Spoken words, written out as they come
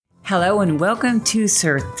Hello and welcome to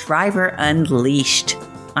Surthriver Unleashed.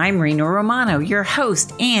 I'm Rena Romano, your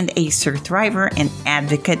host and a Surthriver and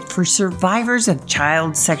advocate for survivors of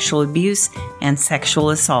child sexual abuse and sexual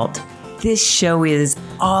assault. This show is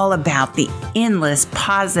all about the endless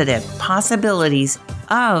positive possibilities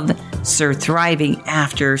of surthriving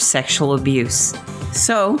after sexual abuse.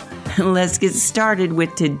 So let's get started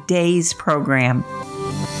with today's program.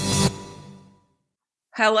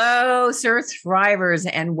 Hello, Surthrivers,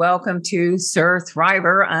 and welcome to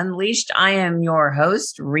Surthriver Unleashed. I am your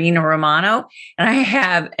host, Rena Romano, and I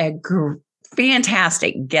have a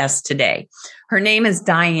fantastic guest today. Her name is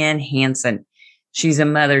Diane Hanson. She's a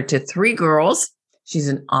mother to 3 girls. She's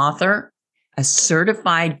an author, a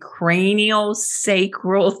certified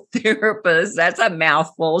craniosacral therapist. That's a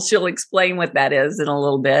mouthful. She'll explain what that is in a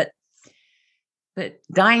little bit. But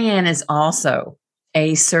Diane is also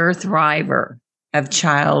a surthriver of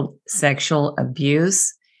child sexual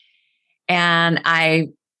abuse. And I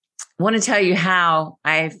want to tell you how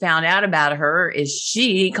I found out about her is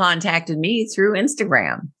she contacted me through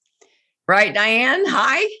Instagram. Right, Diane?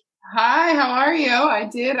 Hi. Hi, how are you? I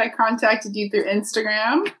did. I contacted you through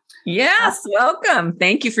Instagram. Yes, welcome.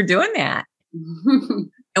 Thank you for doing that.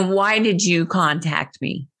 And why did you contact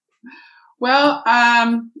me? Well,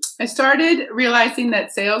 I started realizing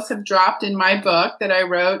that sales have dropped in my book that I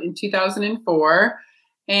wrote in 2004.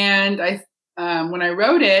 And when I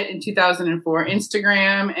wrote it in 2004,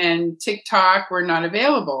 Instagram and TikTok were not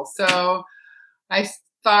available. So I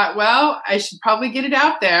thought, well, I should probably get it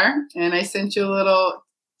out there. And I sent you a little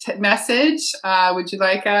message. Would you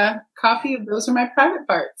like a copy of Those Are My Private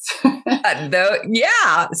Parts?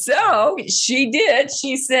 Yeah. So she did.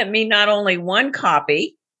 She sent me not only one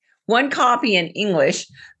copy in English,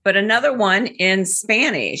 but another one in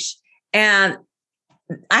Spanish. And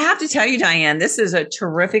I have to tell you, Diane, this is a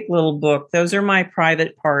terrific little book. Those Are My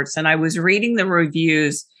Private Parts. And I was reading the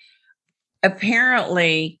reviews.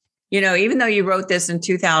 Apparently, even though you wrote this in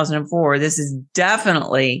 2004, this is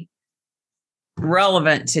definitely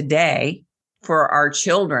relevant today for our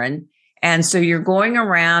children. And so you're going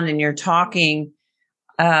around and you're talking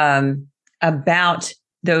about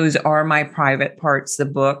Those Are My Private Parts, the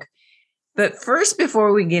book. But first,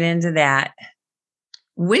 before we get into that,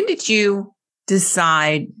 when did you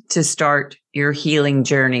decide to start your healing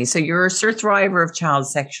journey? So you're a survivor of child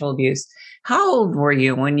sexual abuse. How old were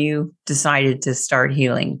you when you decided to start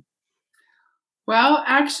healing? Well,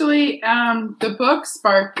 actually, the book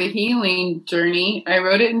sparked the healing journey. I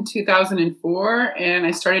wrote it in 2004 and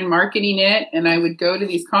I started marketing it. And I would go to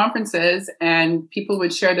these conferences and people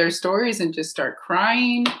would share their stories and just start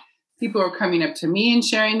crying. People were coming up to me and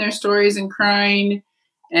sharing their stories and crying.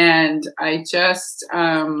 And I just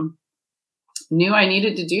knew I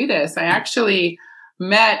needed to do this. I actually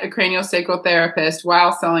met a craniosacral therapist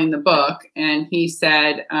while selling the book. And he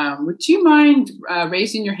said, would you mind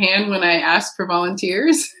raising your hand when I ask for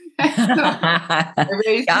volunteers? I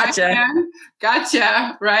raised Gotcha. my hand.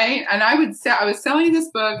 Gotcha. Right. And I was selling this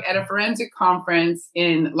book at a forensic conference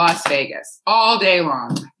in Las Vegas all day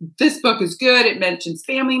long. This book is good. It mentions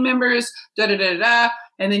family members, da, da, da, da.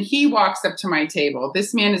 And then he walks up to my table.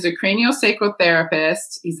 This man is a craniosacral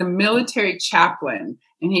therapist. He's a military chaplain,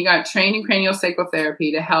 and he got trained in craniosacral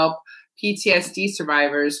therapy to help PTSD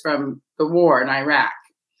survivors from the war in Iraq.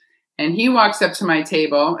 And he walks up to my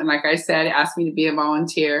table and, like I said, asked me to be a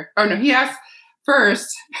volunteer. Oh, no, he asked first.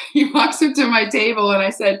 He walks up to my table and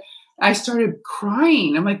I started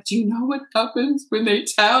crying. I'm like, do you know what happens when they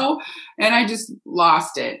tell? And I just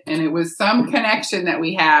lost it. And it was some connection that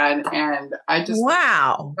we had. And I just.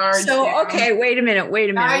 Wow. So, okay, wait a minute.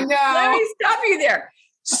 I know. Let me stop you there.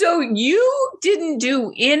 So you didn't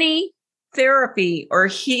do any therapy or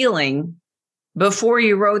healing before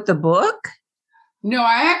you wrote the book? No,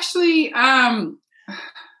 I actually, I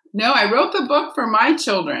wrote the book for my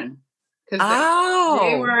children because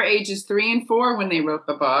they were ages 3 and 4 when they wrote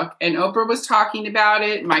the book, and Oprah was talking about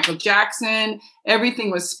it, Michael Jackson,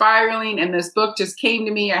 everything was spiraling, and this book just came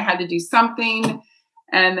to me. I had to do something,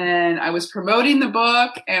 and then I was promoting the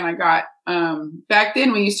book, and I got, back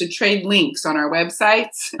then we used to trade links on our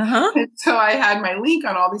websites, and so I had my link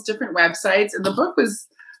on all these different websites, and the book was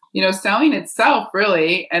selling itself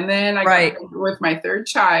really. And then I got with my 3rd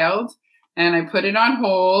child and I put it on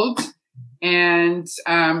hold and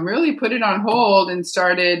really put it on hold and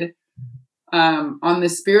started on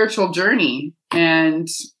this spiritual journey. And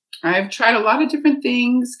I've tried a lot of different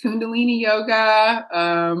things, Kundalini yoga.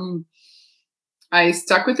 I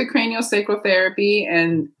stuck with the craniosacral therapy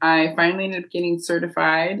and I finally ended up getting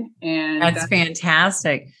certified. And that's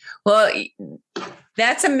fantastic. Well,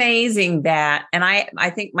 that's amazing and I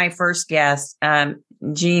think my first guest,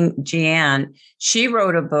 Jeanne, she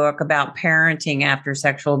wrote a book about parenting after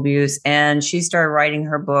sexual abuse, and she started writing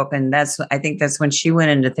her book. And I think that's when she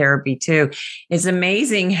went into therapy too. It's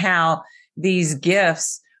amazing how these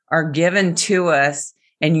gifts are given to us,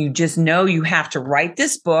 and you just know you have to write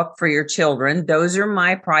this book for your children. Those are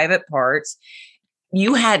my private parts.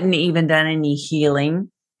 You hadn't even done any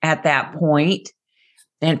healing at that point,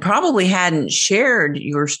 and probably hadn't shared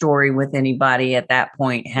your story with anybody at that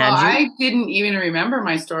point, had you? I didn't even remember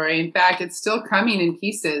my story. In fact, it's still coming in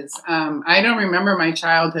pieces. I don't remember my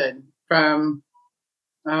childhood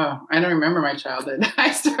I don't remember my childhood.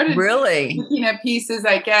 I started looking at pieces,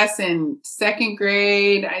 I guess, in second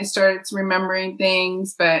grade. I started remembering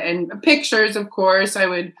things, and pictures, of course. I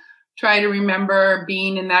would try to remember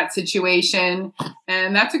being in that situation.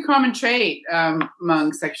 And that's a common trait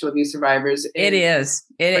among sexual abuse survivors. It is.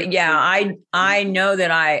 I know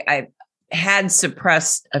that I had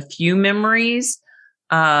suppressed a few memories,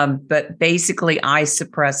 but basically I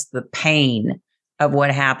suppressed the pain of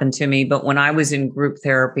what happened to me. But when I was in group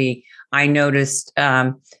therapy, I noticed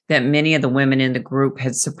that many of the women in the group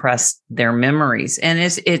had suppressed their memories. And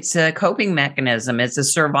it's a coping mechanism. It's a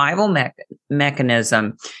survival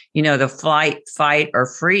mechanism. The flight, fight, or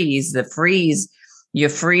freeze. The freeze, you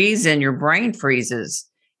freeze and your brain freezes.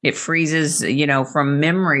 It freezes, from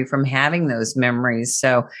memory, from having those memories.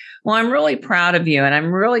 So, well, I'm really proud of you. And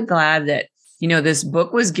I'm really glad that, this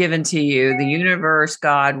book was given to you. The universe,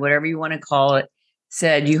 God, whatever you want to call it,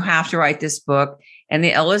 said you have to write this book. And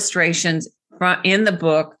the illustrations in the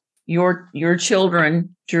book, your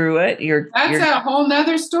children drew it. That's a whole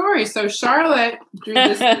nother story. So Charlotte drew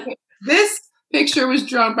this. This picture was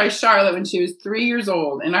drawn by Charlotte when she was 3 years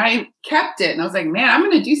old. And I kept it. And I was like, man, I'm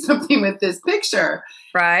going to do something with this picture.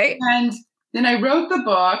 Right. And then I wrote the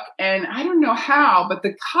book, and I don't know how, but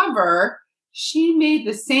the cover, she made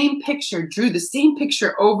the same picture, drew the same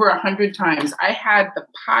picture over 100 times. I had the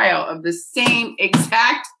pile of the same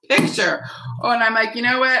exact picture. Oh, and I'm like, you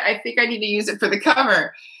know what? I think I need to use it for the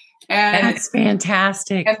cover. And that's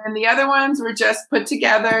fantastic. And then the other ones were just put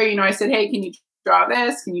together. I said, hey, can you draw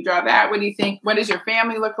this? Can you draw that? What do you think? What does your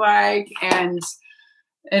family look like? And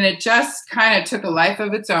it just kind of took a life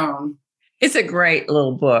of its own. It's a great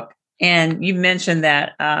little book. And you mentioned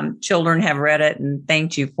that children have read it and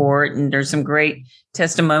thanked you for it. And there's some great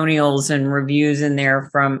testimonials and reviews in there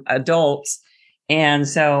from adults. And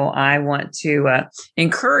so I want to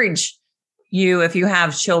encourage you, if you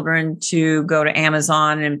have children, to go to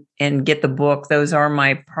Amazon and get the book. Those are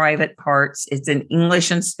my private parts. It's in English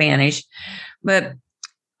and Spanish. But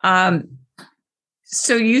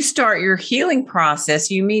so you start your healing process.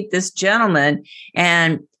 You meet this gentleman,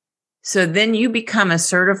 and so then you become a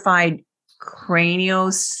certified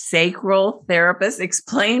craniosacral therapist.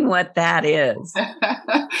 Explain what that is.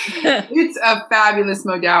 It's a fabulous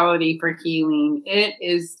modality for healing. It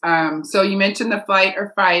is. So you mentioned the flight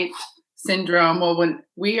or fight syndrome. Well, when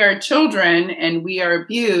we are children and we are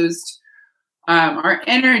abused, our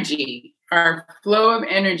energy, our flow of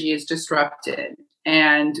energy is disrupted,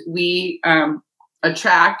 and we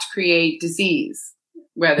create disease,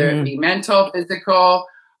 whether it be mental, physical.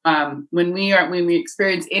 When we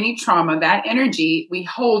experience any trauma, that energy we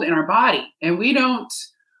hold in our body, and we don't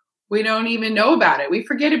even know about it. We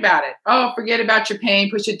forget about it. Oh, forget about your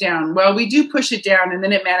pain, push it down. Well, we do push it down, and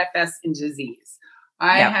then it manifests in disease.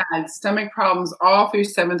 I had stomach problems all through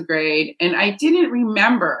 7th grade, and I didn't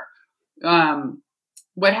remember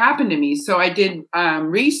what happened to me. So I did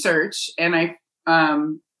research, and I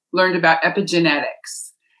learned about epigenetics.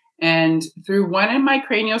 And through one of my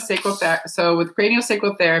craniosacral so with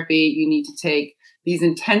craniosacral therapy, you need to take these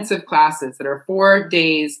intensive classes that are 4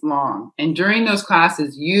 days long. And during those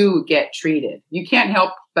classes, you get treated. You can't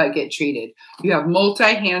help but get treated. You have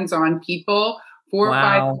hands-on people, 4 or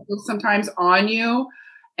 5 people sometimes on you,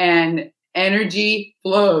 and energy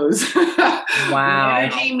flows. Wow.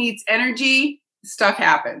 When energy meets energy, stuff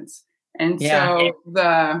happens. And so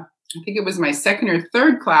I think it was my 2nd or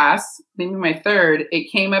 3rd class, maybe my 3rd, it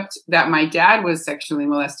came up that my dad was sexually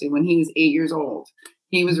molested when he was 8 years old.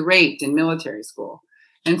 He was raped in military school.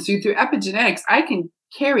 And so through epigenetics, I can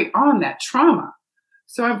carry on that trauma.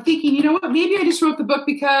 So I'm thinking, you know what, maybe I just wrote the book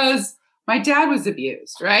because my dad was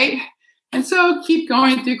abused, right? And so keep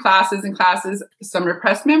going through classes and classes, some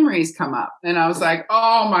repressed memories come up. And I was like,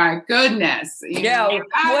 oh my goodness.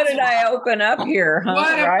 What did I open up here? Huh?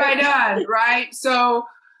 What have I done, right? So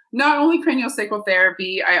not only craniosacral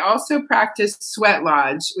therapy, I also practice sweat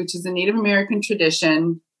lodge, which is a Native American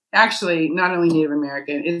tradition. Actually, not only Native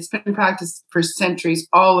American, it's been practiced for centuries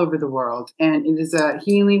all over the world. And it is a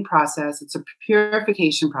healing process. It's a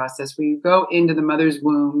purification process where you go into the mother's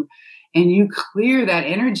womb and you clear that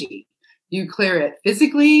energy. You clear it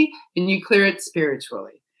physically and you clear it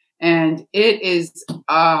spiritually. And it is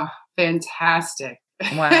fantastic.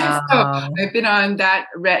 Wow. So I've been on that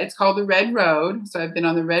it's called the Red Road. So I've been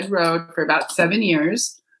on the Red Road for about 7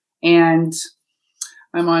 years. And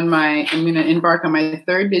I'm going to embark on my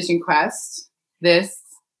third vision quest this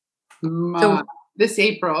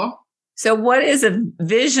April. So what is a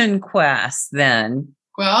vision quest then?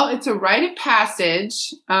 Well, it's a rite of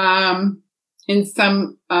passage. In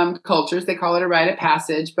some cultures, they call it a rite of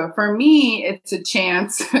passage. But for me, it's a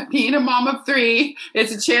chance, being a mom of 3,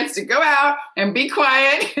 it's a chance to go out and be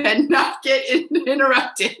quiet and not get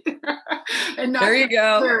interrupted. And not there you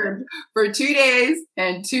go. For 2 days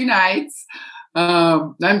and 2 nights.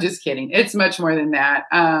 I'm just kidding. It's much more than that.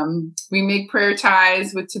 We make prayer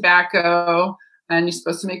ties with tobacco, and you're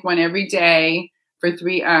supposed to make one every day for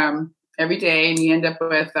 3 every day, and you end up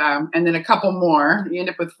with, and then a couple more. You end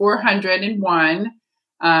up with 401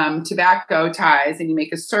 tobacco ties, and you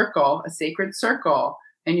make a circle, a sacred circle,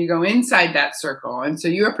 and you go inside that circle. And so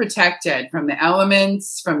you are protected from the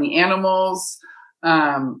elements, from the animals,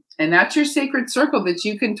 and that's your sacred circle that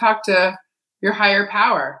you can talk to your higher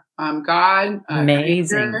power, God.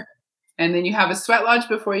 Amazing. Creator. And then you have a sweat lodge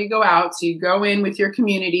before you go out. So you go in with your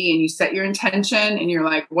community and you set your intention and you're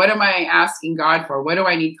like, what am I asking God for? What do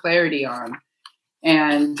I need clarity on?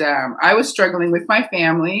 And I was struggling with my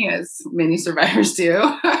family, as many survivors do.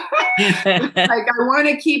 Like, I want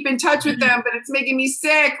to keep in touch with them, but it's making me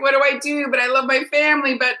sick. What do I do? But I love my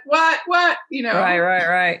family. But what?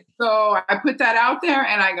 Right. So I put that out there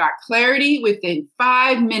and I got clarity within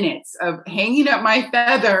 5 minutes of hanging up my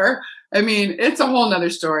feather. I mean, it's a whole nother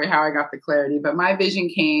story how I got the clarity, but my vision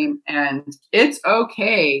came, and it's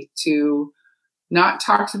okay to not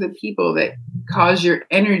talk to the people that cause your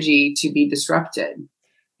energy to be disrupted.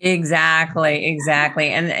 Exactly.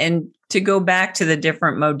 And to go back to the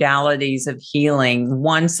different modalities of healing,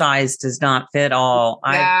 one size does not fit all.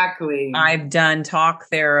 Exactly. I've done talk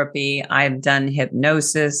therapy. I've done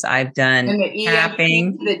hypnosis. I've done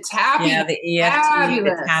tapping. The tapping. Yeah, the EFT,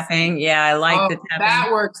 the tapping. Yeah, I like the tapping. That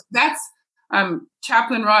works. That's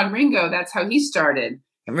Chaplain Rod Ringo. That's how he started.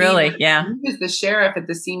 Really? He was the sheriff at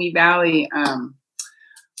the Simi Valley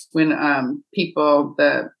when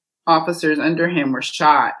the officers under him were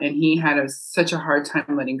shot, and he had such a hard time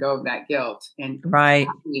letting go of that guilt. And tapping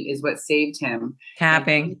is what saved him.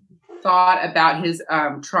 Tapping. Thought about his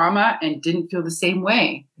trauma and didn't feel the same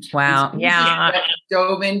way. Wow. Yeah.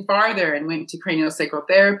 Dove in farther and went to craniosacral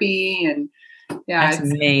therapy, and that's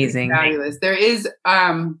amazing. It's fabulous. There is,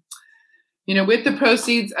 with the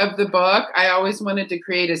proceeds of the book, I always wanted to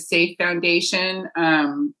create a safe foundation,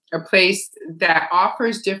 a place that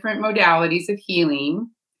offers different modalities of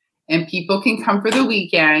healing, and people can come for the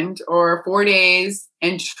weekend or 4 days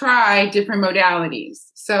and try different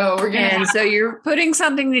modalities. So so you're putting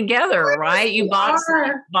something together, right? You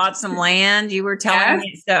bought some land. You were telling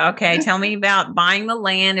me. So, okay, tell me about buying the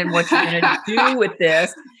land and what you're going to do with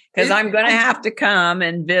this, because I'm going to have to come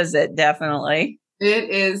and visit, definitely. It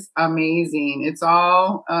is amazing. It's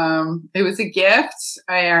all, it was a gift,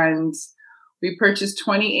 and we purchased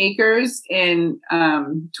 20 acres in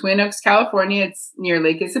Twin Oaks, California. It's near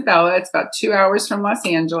Lake Isabella. It's about 2 hours from Los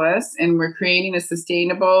Angeles, and we're creating a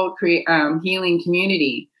sustainable healing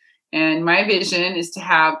community. And my vision is to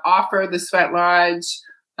offer the sweat lodge,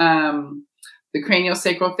 the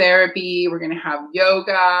craniosacral therapy. We're going to have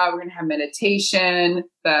yoga. We're going to have meditation,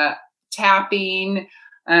 the tapping,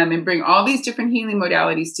 and bring all these different healing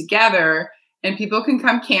modalities together. And people can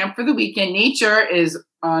come camp for the weekend. Nature is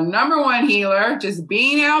number one healer. Just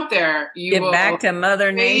being out there, you get back to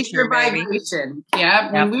Mother Nature, baby. Vibration. Yeah.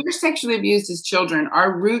 Yep. When we were sexually abused as children,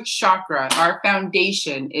 our root chakra, our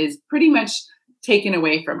foundation, is pretty much taken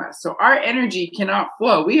away from us. So our energy cannot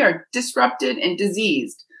flow. We are disrupted and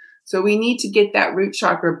diseased. So we need to get that root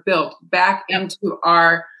chakra built back into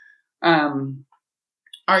our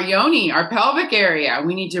yoni, our pelvic area.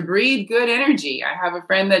 We need to breathe good energy. I have a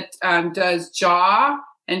friend that does jaw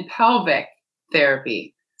and pelvic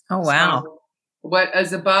therapy. Oh, wow. So what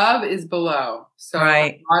is above is below. So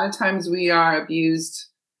a lot of times we are abused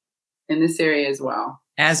in this area as well.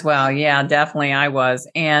 Yeah, definitely I was.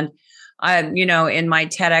 And in my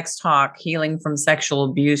TEDx talk, Healing from Sexual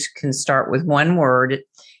Abuse Can Start with One Word.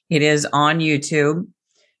 It is on YouTube.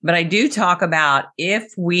 But I do talk about,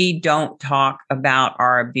 if we don't talk about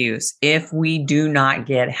our abuse, if we do not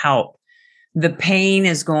get help, the pain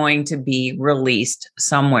is going to be released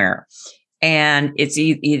somewhere. And it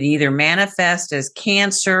either manifests as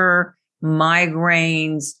cancer,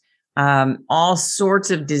 migraines, all sorts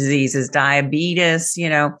of diseases, diabetes,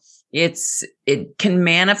 it can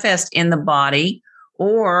manifest in the body,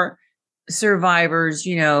 or survivors,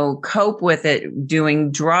 cope with it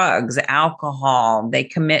doing drugs, alcohol, they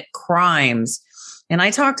commit crimes. And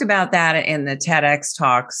I talked about that in the TEDx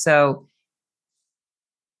talk. So,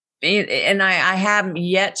 and I haven't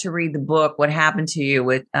yet to read the book, What Happened to You,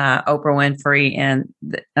 with Oprah Winfrey and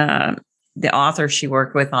the author she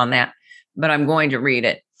worked with on that, but I'm going to read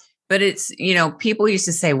it. But it's, people used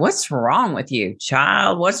to say, what's wrong with you,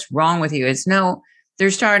 child? What's wrong with you? It's no,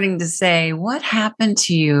 they're starting to say, what happened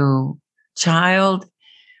to you, child?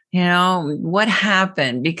 What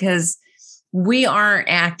happened? Because we aren't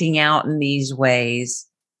acting out in these ways,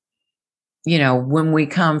 when we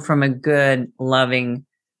come from a good, loving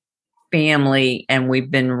family and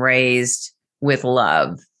we've been raised with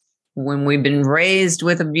love. When we've been raised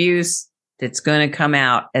with abuse, it's going to come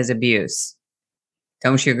out as abuse.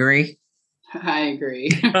 Don't you agree? I agree.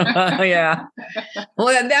 Yeah.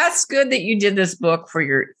 Well, that's good that you did this book for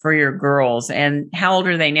your girls. And how old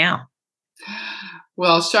are they now?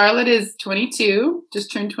 Well, Charlotte is 22,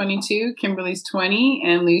 just turned 22. Kimberly's 20,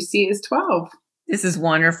 and Lucy is 12. This is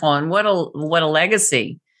wonderful, and what a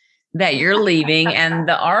legacy that you're leaving, and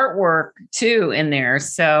the artwork too in there.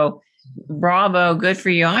 So, bravo, good for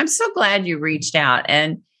you. I'm so glad you reached out.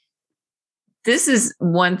 And this is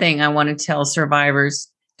one thing I want to tell survivors.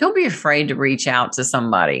 Don't be afraid to reach out to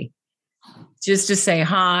somebody just to say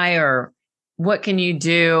hi, or what can you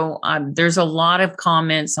do? There's a lot of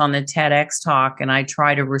comments on the TEDx talk, and I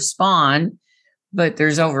try to respond, but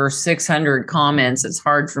there's over 600 comments. It's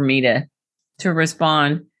hard for me to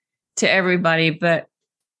respond to everybody. But,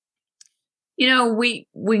 we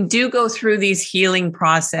do go through these healing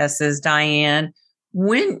processes, Diane,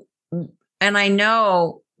 and I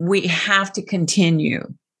know we have to continue.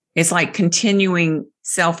 It's like continuing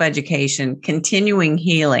self-education, continuing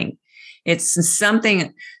healing. It's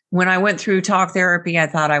something. When I went through talk therapy, I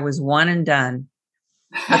thought I was one and done.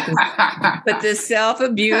 But the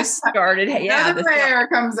self-abuse started. Yeah, the prayer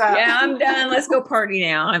comes up. Yeah, I'm done. Let's go party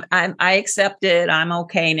now. I accept it. I'm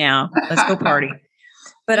okay now. Let's go party.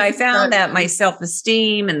 But I found that my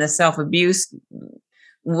self-esteem and the self-abuse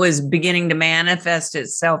was beginning to manifest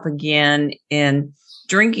itself again in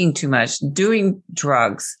drinking too much, doing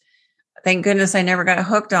drugs. Thank goodness I never got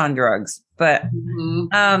hooked on drugs, but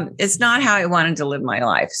it's not how I wanted to live my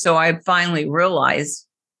life. So I finally realized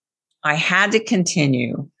I had to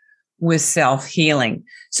continue with self-healing.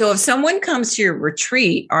 So if someone comes to your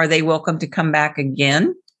retreat, are they welcome to come back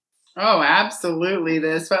again? Oh, absolutely.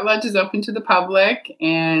 The Sweat Lodge is open to the public,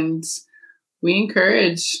 and we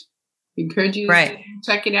encourage you to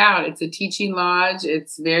check it out. It's a teaching lodge.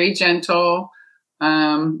 It's very gentle.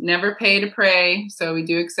 Never pay to pray. So we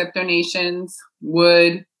do accept donations,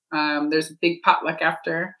 wood. There's a big potluck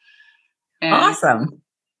after. And awesome.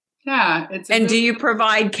 Yeah. Do you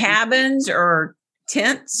provide cabins or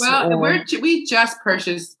tents? Well, we just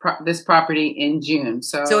purchased this property in June.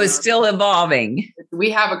 So it's still evolving.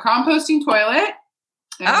 We have a composting toilet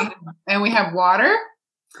and we have water.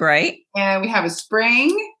 Great. And we have a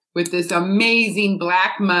spring with this amazing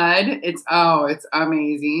black mud. It's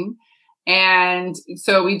amazing. And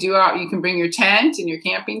so we do you can bring your tent and your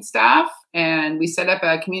camping stuff, and we set up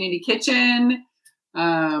a community kitchen.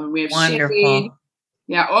 We have wonderful. Shade.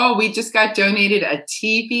 Yeah. Oh, we just got donated a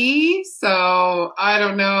TV. So I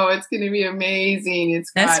don't know. It's going to be amazing.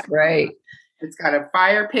 That's great. It's got a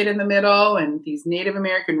fire pit in the middle and these Native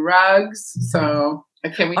American rugs. So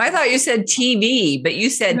I thought you said TV, but you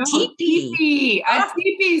said teepee. A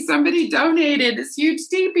teepee. Somebody donated this huge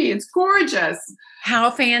teepee. It's gorgeous.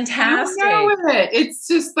 How fantastic. I know it. It's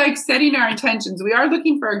just like setting our intentions. We are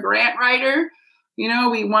looking for a grant writer.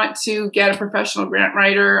 We want to get a professional grant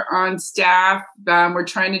writer on staff. We're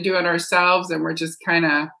trying to do it ourselves, and we're just kind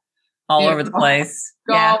of all over the place.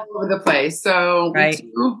 All over the place. So right.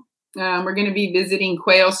 We're going to be visiting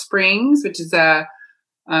Quail Springs, which is a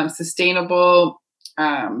sustainable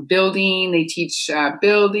building. They teach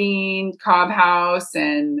building, cob house,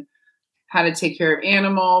 and how to take care of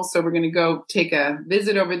animals. So we're going to go take a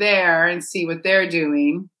visit over there and see what they're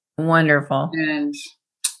doing. Wonderful. And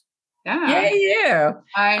yeah, you.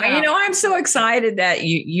 I know. I'm so excited that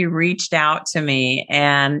you reached out to me,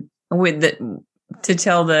 and to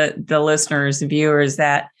tell the listeners, the viewers,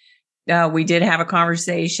 that we did have a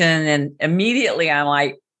conversation, and immediately I'm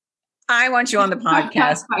like, I want you on the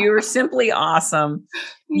podcast. You are simply awesome.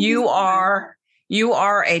 You are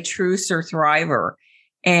a true survivor,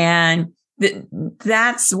 and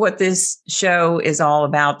that's what this show is all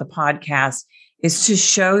about. The podcast is to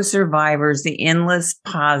show survivors the endless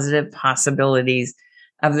positive possibilities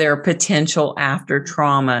of their potential after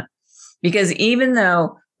trauma. Because even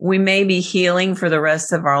though we may be healing for the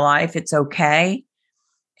rest of our life. It's okay.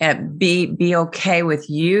 Be okay with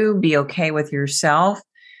you, be okay with yourself,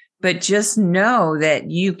 but just know that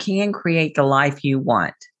you can create the life you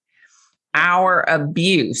want. Our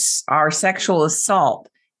abuse, our sexual assault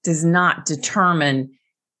does not determine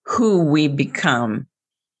who we become,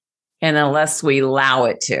 and unless we allow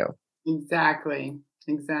it to. Exactly.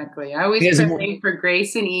 I always pray for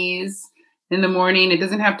grace and ease in the morning. It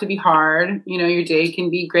doesn't have to be hard. Your day can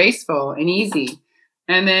be graceful and easy.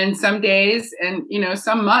 And then some days and,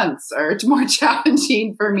 some months are more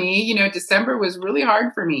challenging for me. December was really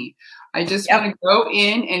hard for me. I just want to go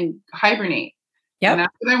in and hibernate. Yep. And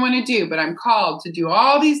that's what I want to do. But I'm called to do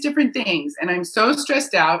all these different things. And I'm so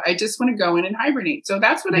stressed out. I just want to go in and hibernate. So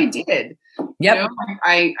that's what I did. Yep.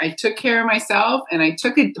 I took care of myself, and I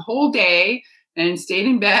took a whole day and stayed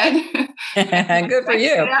in bed. Good for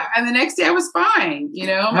you. And the next day I was fine.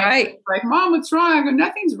 Right. Like, Mom, what's wrong? I go,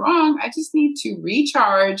 nothing's wrong. I just need to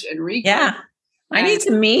recharge and recharge. Yeah. I need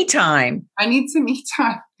some me time.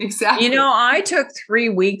 Exactly. I took 3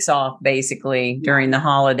 weeks off basically during the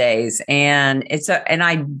holidays, and and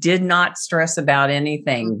I did not stress about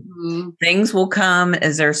anything. Mm-hmm. Things will come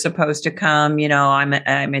as they're supposed to come. I'm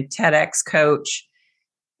a TEDx coach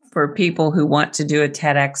for people who want to do a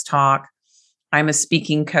TEDx talk. I'm a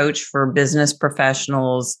speaking coach for business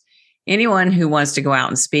professionals, anyone who wants to go out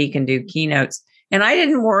and speak and do keynotes. And I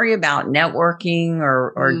didn't worry about networking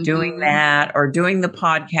or doing that or doing the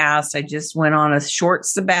podcast. I just went on a short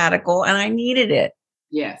sabbatical, and I needed it.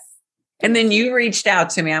 Yes. And then you reached out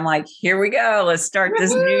to me. I'm like, here we go. Let's start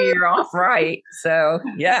this new year off right. So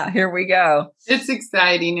yeah, here we go. It's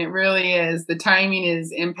exciting. It really is. The timing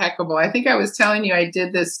is impeccable. I think I was telling you I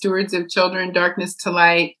did the Stewards of Children, Darkness to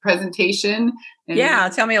Light presentation.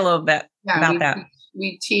 And tell me a little bit about that.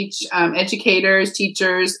 We teach educators,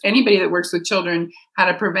 teachers, anybody that works with children how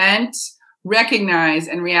to prevent, recognize,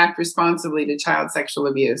 and react responsibly to child sexual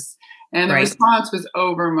abuse. And the response was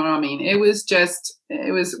overwhelming. It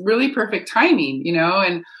was really perfect timing,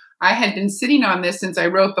 and I had been sitting on this since I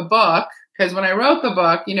wrote the book. Because when I wrote the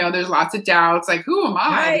book, there's lots of doubts, like, who am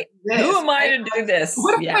I? Right. Who am I to do this?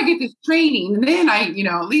 What if I get this training? And then I,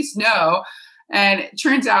 at least know. And it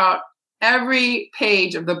turns out every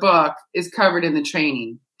page of the book is covered in the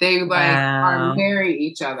training. They are marry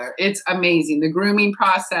each other. It's amazing. The grooming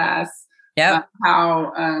process. Yep.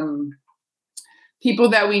 How people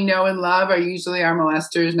that we know and love are usually our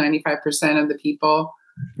molesters, 95% of the people.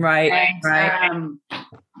 Right. And, right.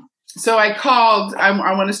 So I called, I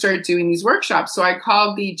want to start doing these workshops. So I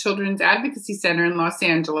called the Children's Advocacy Center in Los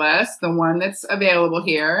Angeles, the one that's available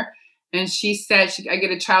here. And she said, I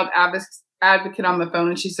get a child advocate on the phone,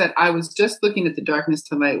 and she said, I was just looking at the Darkness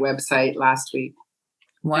to Light website last week.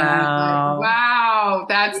 Wow. Like, wow,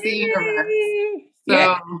 that's the universe.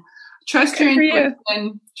 So trust your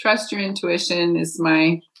intuition. Trust your intuition is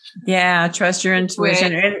my... Yeah, trust your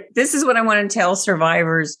intuition. And this is what I want to tell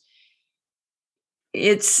survivors.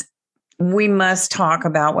 We must talk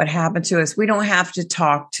about what happened to us. We don't have to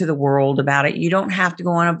talk to the world about it. You don't have to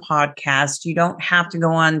go on a podcast. You don't have to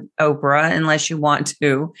go on Oprah unless you want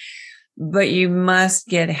to. But you must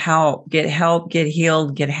get help, get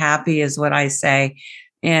healed, get happy is what I say.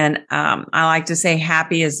 And I like to say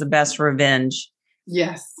happy is the best revenge.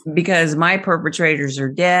 Yes. Because my perpetrators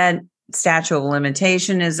are dead. Statute of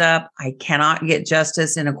limitation is up. I cannot get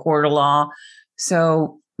justice in a court of law.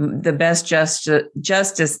 So the best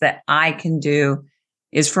justice that I can do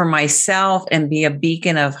is for myself and be a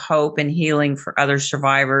beacon of hope and healing for other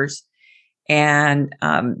survivors. And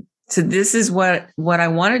so this is what I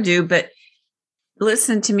want to do. But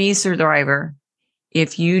listen to me, survivor.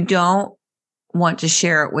 If you don't want to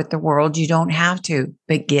share it with the world, you don't have to.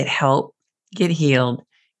 But get help, get healed,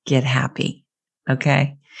 get happy.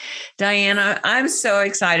 Okay. Diana, I'm so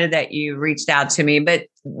excited that you reached out to me. But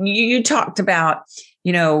you talked about,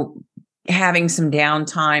 having some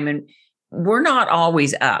downtime, and we're not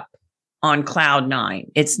always up on cloud nine.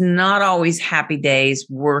 It's not always happy days.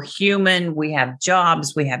 We're human. We have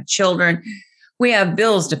jobs. We have children. We have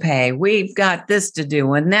bills to pay. We've got this to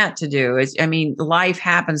do and that to do. Life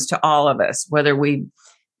happens to all of us, whether we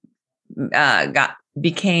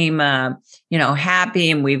became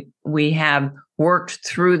happy and we have worked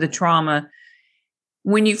through the trauma.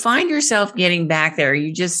 When you find yourself getting back there,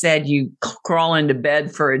 you just said you crawl into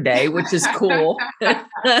bed for a day, which is cool.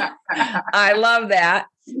 I love that.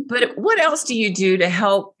 But what else do you do to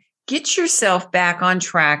help get yourself back on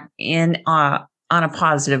track on a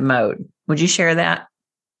positive mode? Would you share that?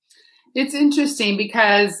 It's interesting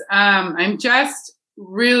because I'm just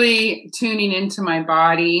really tuning into my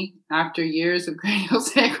body. after years of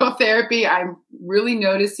craniosacral therapy, I'm really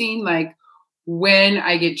noticing like when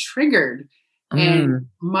I get triggered and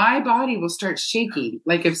my body will start shaking.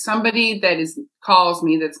 Like if somebody calls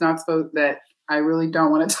me that's not supposed, that I really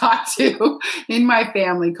don't want to talk to in my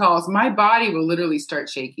family calls, my body will literally start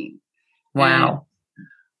shaking. Wow.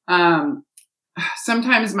 And,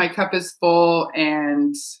 sometimes my cup is full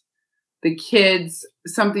and the kids,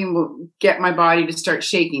 something will get my body to start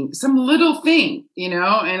shaking, some little thing,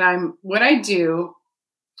 and what I do,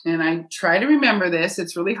 and I try to remember this,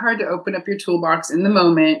 it's really hard to open up your toolbox in the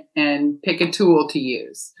moment and pick a tool to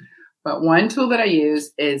use. But one tool that I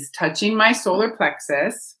use is touching my solar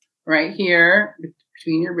plexus right here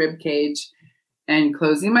between your rib cage and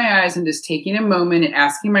closing my eyes and just taking a moment and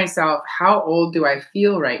asking myself, how old do I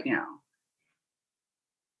feel right now?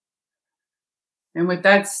 And with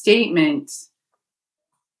that statement,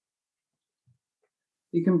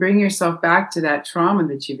 you can bring yourself back to that trauma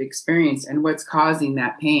that you've experienced and what's causing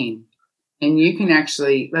that pain. And you can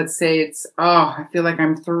actually, let's say it's, I feel like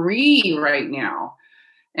I'm 3 right now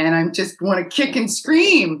and I just want to kick and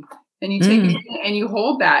scream. And you take it and you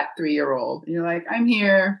hold that 3-year-old and you're like, I'm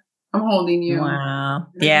here. I'm holding you. Wow.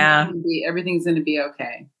 Everything's going to be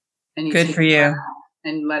okay. And you good for you.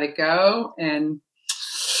 And let it go. And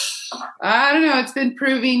I don't know. It's been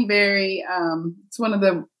proving very, it's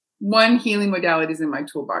one healing modalities in my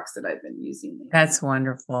toolbox that I've been using. That's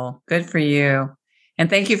wonderful. Good for you. And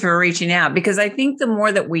thank you for reaching out, because I think the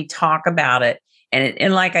more that we talk about it,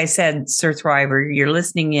 and like I said, Sir Thriver, you're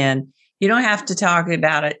listening in, you don't have to talk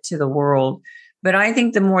about it to the world, but I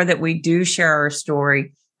think the more that we do share our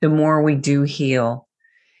story, the more we do heal.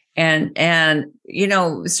 And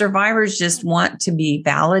survivors just want to be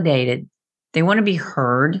validated. They want to be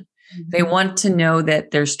heard. Mm-hmm. They want to know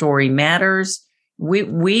that their story matters.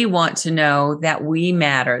 We want to know that we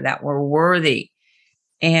matter, that we're worthy.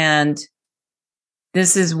 And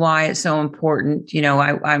this is why it's so important.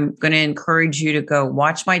 I'm going to encourage you to go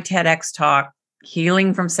watch my TEDx talk.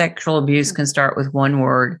 Healing from sexual abuse can start with one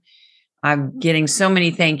word. I'm getting so many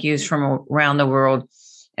thank yous from around the world.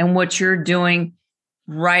 And what you're doing,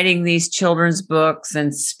 writing these children's books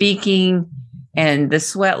and speaking, and the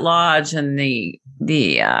Sweat Lodge and the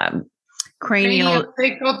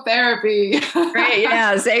craniosacral therapy.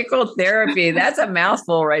 Sacral therapy. That's a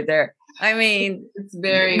mouthful right there. I mean, it's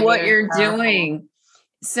very what you're doing.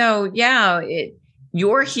 So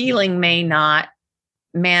your healing may not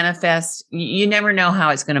manifest. You never know how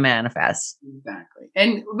it's going to manifest. Exactly.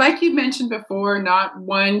 And like you mentioned before, not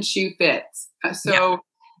one shoe fits.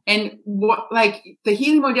 And like the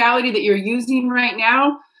healing modality that you're using right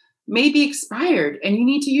now may be expired and you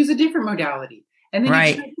need to use a different modality. And then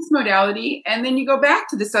you try this modality and then you go back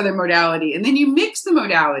to this other modality and then you mix the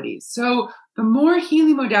modalities. So the more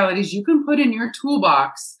healing modalities you can put in your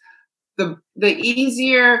toolbox, the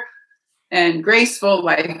easier and graceful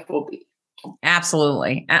life will be.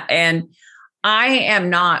 Absolutely. And I am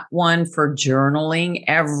not one for journaling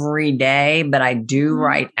every day, but I do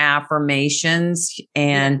write affirmations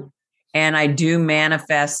and I do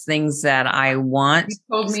manifest things that I want. You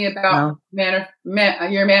told me about your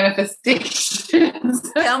manifestations.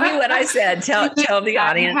 Tell me what I said. Tell the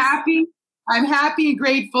audience. I'm happy and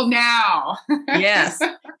grateful now. Yes.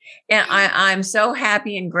 And I'm so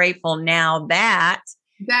happy and grateful now that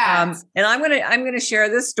and I'm going to share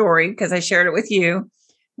this story because I shared it with you.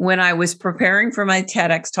 When I was preparing for my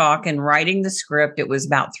TEDx talk and writing the script, it was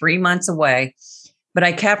about 3 months away, but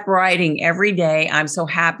I kept writing every day. I'm so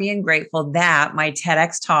happy and grateful that my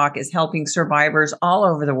TEDx talk is helping survivors all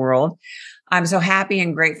over the world. I'm so happy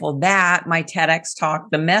and grateful that my TEDx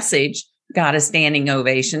talk, the message, got a standing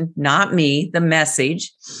ovation, not me, the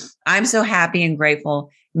message. I'm so happy and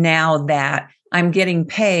grateful now that I'm getting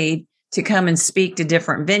paid to come and speak to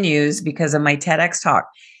different venues because of my TEDx talk.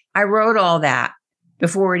 I wrote all that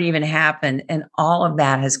before it even happened. And all of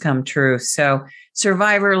that has come true. So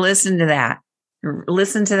survivor, listen to that.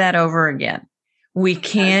 Listen to that over again. We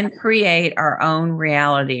can create our own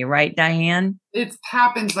reality, right, Diane? It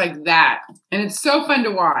happens like that. And it's so fun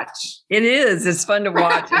to watch. It is. It's fun to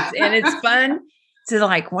watch. And it's fun to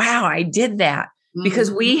like, wow, I did that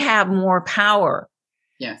because we have more power.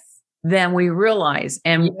 Yes. Than we realize.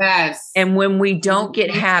 And when we don't get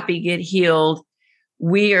happy, get healed,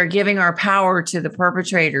 we are giving our power to the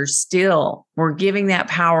perpetrators still. We're giving that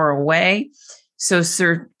power away. So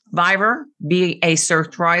survivor, be a Sir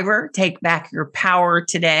Thriver, take back your power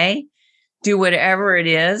today, do whatever it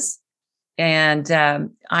is. And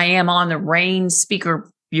I am on the RAINN Speaker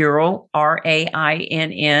Bureau,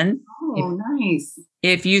 RAINN. Oh, nice.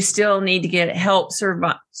 If you still need to get help,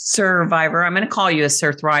 survivor, I'm going to call you a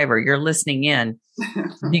Sir Thriver. You're listening in.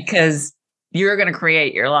 because you're going to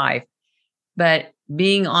create your life. But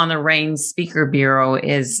being on the RAINN Speaker Bureau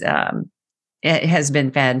is, it has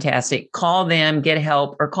been fantastic. Call them, get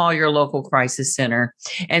help, or call your local crisis center.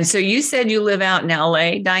 And so you said you live out in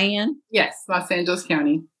LA, Diane? Yes, Los Angeles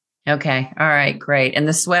County. Okay. All right, great. And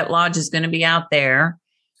the Sweat Lodge is going to be out there.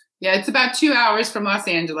 Yeah, it's about 2 hours from Los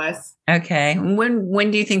Angeles. Okay.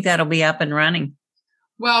 When do you think that'll be up and running?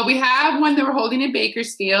 Well, we have one that we're holding in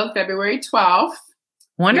Bakersfield, February 12th.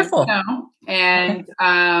 Wonderful. And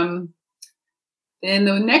then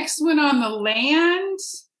the next one on the land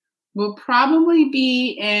will probably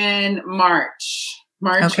be in March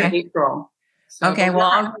or April. So, we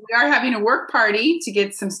are having a work party to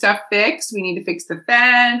get some stuff fixed. We need to fix the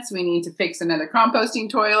fence. We need to fix another composting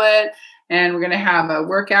toilet. And we're going to have a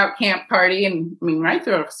workout camp party. And I mean, we might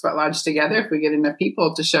throw a Sweat Lodge together if we get enough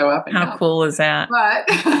people to show up. And how cool is that? But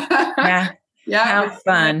yeah. How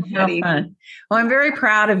fun. How fun. Well, I'm very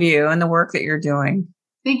proud of you and the work that you're doing.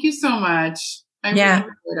 Thank you so much. I really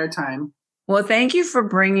enjoyed our time. Well, thank you for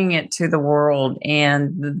bringing it to the world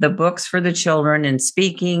and the books for the children and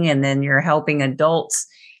speaking, and then you're helping adults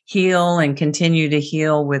heal and continue to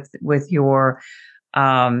heal with your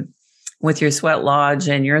Sweat Lodge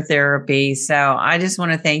and your therapy. So I just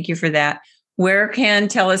want to thank you for that.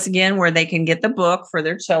 Tell us again where they can get the book for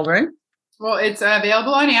their children. Well, it's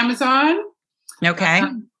available on Amazon. Okay.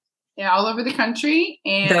 All over the country.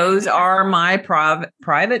 And those are My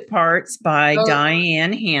Private Parts by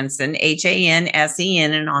Diane Hansen,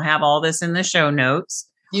 Hansen, and I'll have all this in the show notes.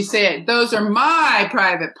 You say it. Those are my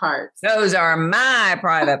private parts. Those are my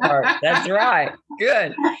private parts. That's right.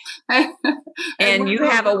 Good. And you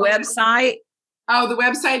have a website? Oh, the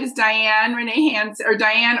website is Diane Renee Hansen or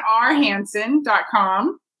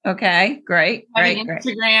DianeRHansen.com. Okay, great.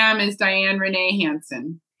 Instagram is Diane Renee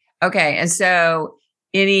Hansen. Okay, and so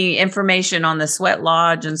any information on the Sweat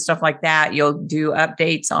Lodge and stuff like that, you'll do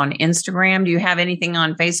updates on Instagram. Do you have anything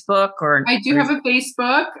on Facebook? I do have a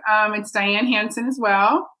Facebook. It's Diane Hansen as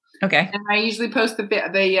well. Okay. And I usually post the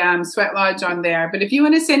Sweat Lodge on there. But if you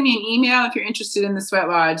want to send me an email, if you're interested in the Sweat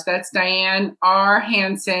Lodge, that's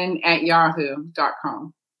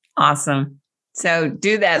DianeRHansen@yahoo.com. Awesome. So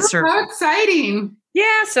do that. So exciting.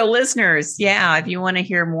 Yeah. So listeners, if you want to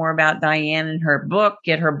hear more about Diane and her book,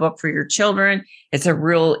 get her book for your children. It's a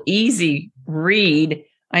real easy read.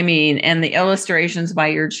 I mean, and the illustrations by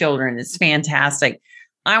your children is fantastic.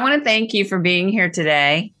 I want to thank you for being here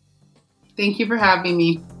today. Thank you for having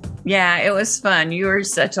me. Yeah, it was fun. You are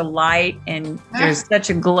such a light and there's such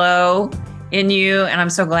a glow in you. And I'm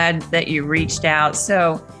so glad that you reached out.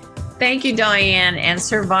 So thank you, Diane. And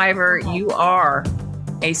Survivor, you are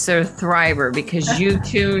a Thriver because you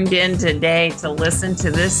tuned in today to listen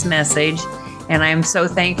to this message. And I'm so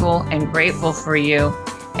thankful and grateful for you.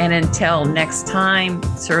 And until next time,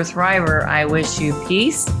 Thriver, I wish you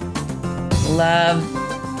peace, love,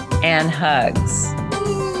 and hugs.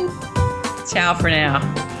 Ciao for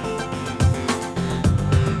now.